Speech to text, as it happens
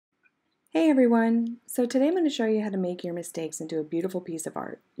Hey everyone! So today I'm going to show you how to make your mistakes into a beautiful piece of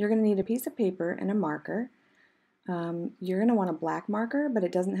art. You're going to need a piece of paper and a marker. You're going to want a black marker, but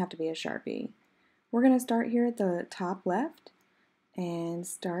it doesn't have to be a Sharpie. We're going to start here at the top left and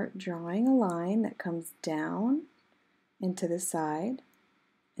start drawing a line that comes down and to the side.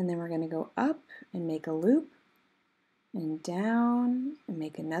 And then we're going to go up and make a loop and down and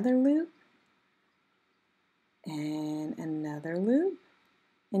make another loop and another loop.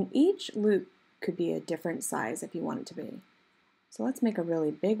 And each loop could be a different size if you want it to be. So let's make a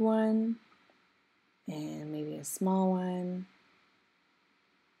really big one and maybe a small one.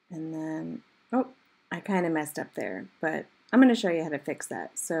 And then, oh, I kind of messed up there, but I'm going to show you how to fix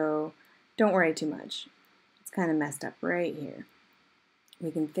that. So don't worry too much. It's kind of messed up right here.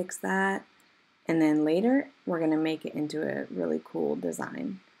 We can fix that. And then later, we're going to make it into a really cool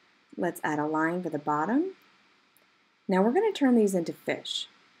design. Let's add a line for the bottom. Now we're going to turn these into fish.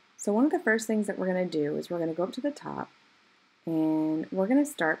 So one of the first things that we're going to do is we're going to go up to the top and we're going to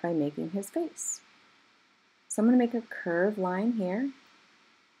start by making his face. So I'm going to make a curved line here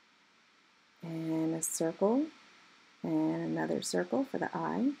and a circle and another circle for the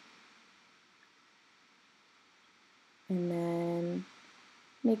eye. And then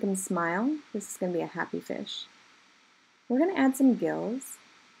make him smile. This is going to be a happy fish. We're going to add some gills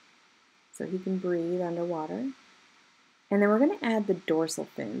so he can breathe underwater. And then we're going to add the dorsal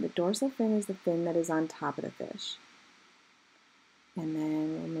fin. The dorsal fin is the fin that is on top of the fish. And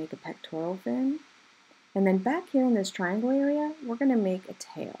then we'll make a pectoral fin. And then back here in this triangle area, we're going to make a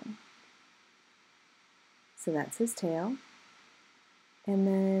tail. So that's his tail. And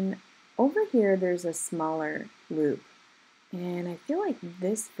then over here, there's a smaller loop. And I feel like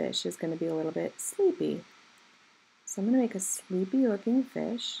this fish is going to be a little bit sleepy. So I'm going to make a sleepy looking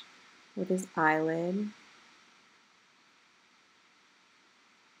fish with his eyelid.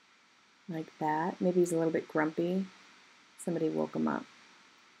 Like that. Maybe he's a little bit grumpy. Somebody woke him up.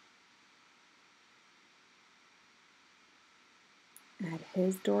 Add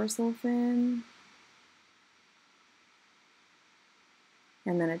his dorsal fin.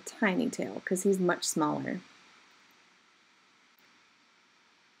 And then a tiny tail because he's much smaller.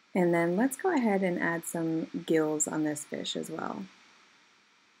 And then let's go ahead and add some gills on this fish as well.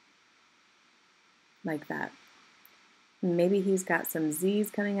 Like that. Maybe he's got some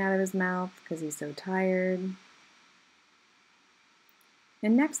Z's coming out of his mouth because he's so tired.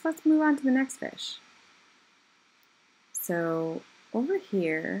 And next, let's move on to the next fish. So over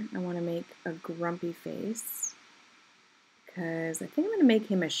here, I want to make a grumpy face because I think I'm going to make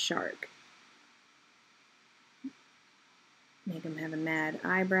him a shark. Make him have a mad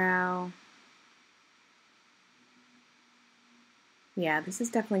eyebrow. Yeah, this is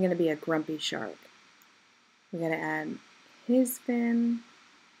definitely going to be a grumpy shark. We got to add his fin,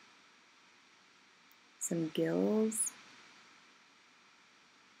 some gills.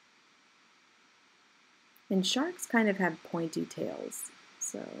 And sharks kind of have pointy tails,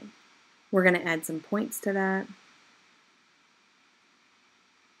 so we're going to add some points to that.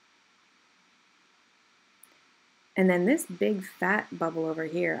 And then this big fat bubble over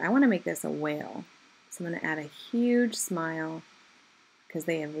here, I want to make this a whale. So I'm going to add a huge smile because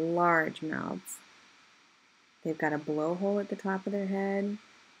they have large mouths. They've got a blowhole at the top of their head.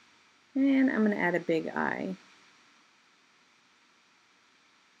 And I'm going to add a big eye.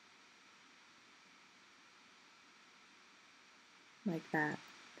 Like that.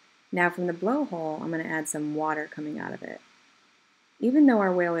 Now from the blowhole, I'm going to add some water coming out of it. Even though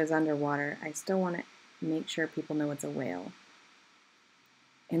our whale is underwater, I still want to make sure people know it's a whale.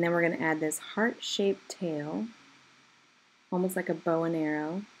 And then we're going to add this heart-shaped tail, almost like a bow and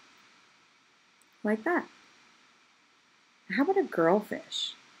arrow, like that. How about a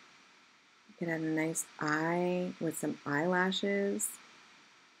girlfish? You could add a nice eye with some eyelashes.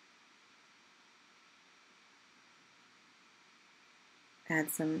 Add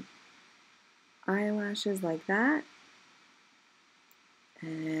some eyelashes like that.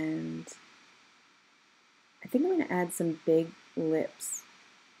 And I think I'm going to add some big lips.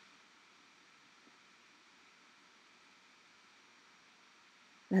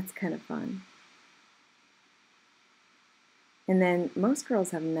 That's kind of fun. And then most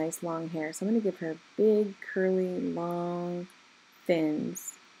girls have nice long hair, so I'm going to give her big, curly, long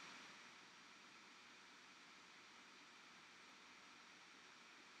fins.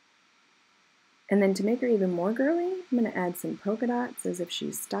 And then to make her even more girly, I'm going to add some polka dots as if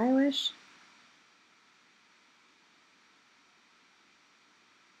she's stylish.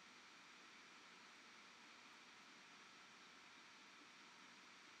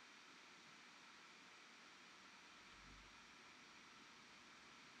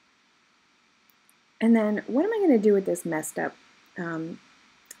 And then what am I going to do with this messed up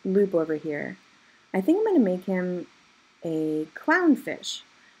loop over here? I think I'm going to make him a clownfish,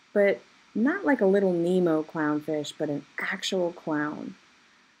 but not like a little Nemo clownfish, but an actual clown.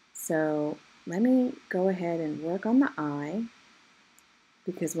 So let me go ahead and work on the eye,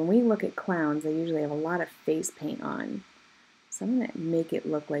 because when we look at clowns, they usually have a lot of face paint on. So I'm going to make it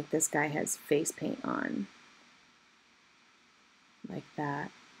look like this guy has face paint on, like that.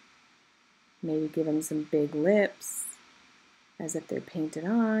 Maybe give him some big lips, as if they're painted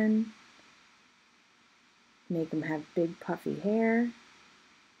on. Make him have big puffy hair,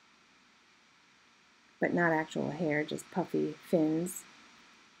 but not actual hair, just puffy fins.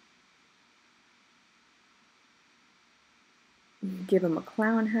 Give him a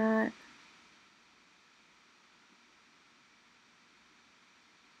clown hat.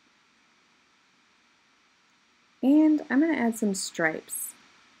 And I'm going to add some stripes.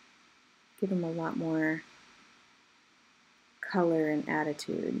 Give him a lot more color and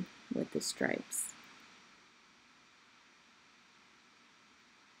attitude with the stripes.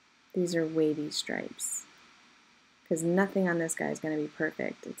 These are wavy stripes, because nothing on this guy is going to be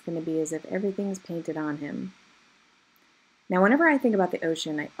perfect. It's going to be as if everything's painted on him. Now, whenever I think about the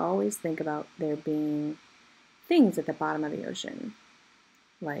ocean, I always think about there being things at the bottom of the ocean,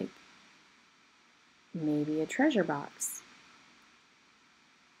 like maybe a treasure box.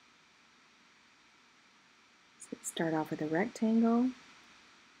 So let's start off with a rectangle,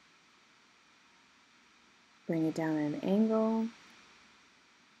 bring it down at an angle,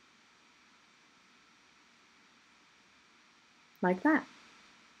 like that.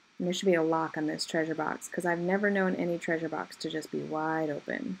 And there should be a lock on this treasure box, because I've never known any treasure box to just be wide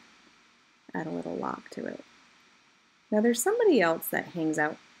open. Add a little lock to it. Now there's somebody else that hangs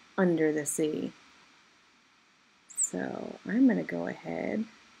out under the sea. So I'm going to go ahead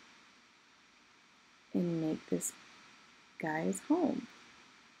and make this guy's home.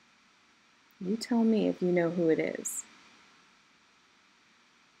 You tell me if you know who it is.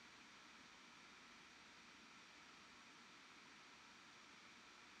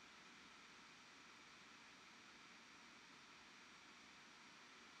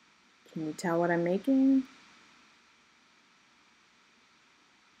 Can you tell what I'm making?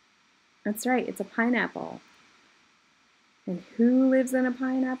 That's right, it's a pineapple. And who lives in a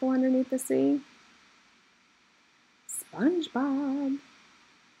pineapple underneath the sea? SpongeBob.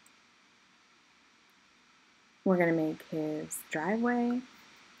 We're going to make his driveway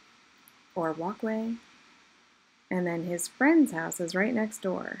or walkway, and then his friend's house is right next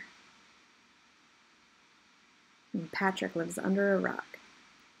door. And Patrick lives under a rock.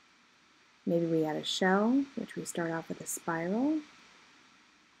 Maybe we add a shell, which we start off with a spiral,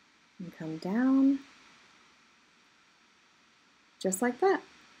 and come down, just like that.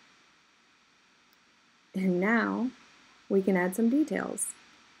 And now we can add some details.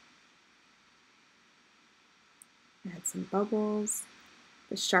 Add some bubbles.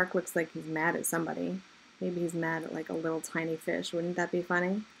 The shark looks like he's mad at somebody. Maybe he's mad at like a little tiny fish. Wouldn't that be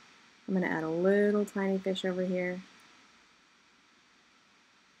funny? I'm going to add a little tiny fish over here.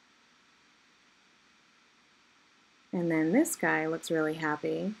 And then this guy looks really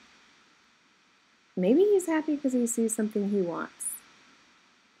happy. Maybe he's happy because he sees something he wants.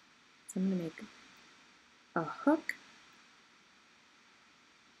 So I'm going to make a hook.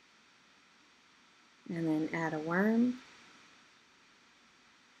 And then add a worm.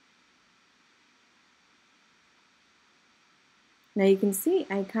 Now you can see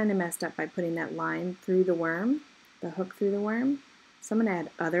I kind of messed up by putting that line through the worm, the hook through the worm. So I'm going to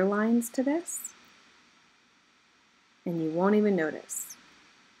add other lines to this, and you won't even notice.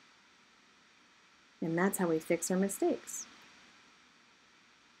 And that's how we fix our mistakes.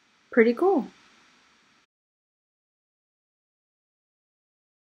 Pretty cool.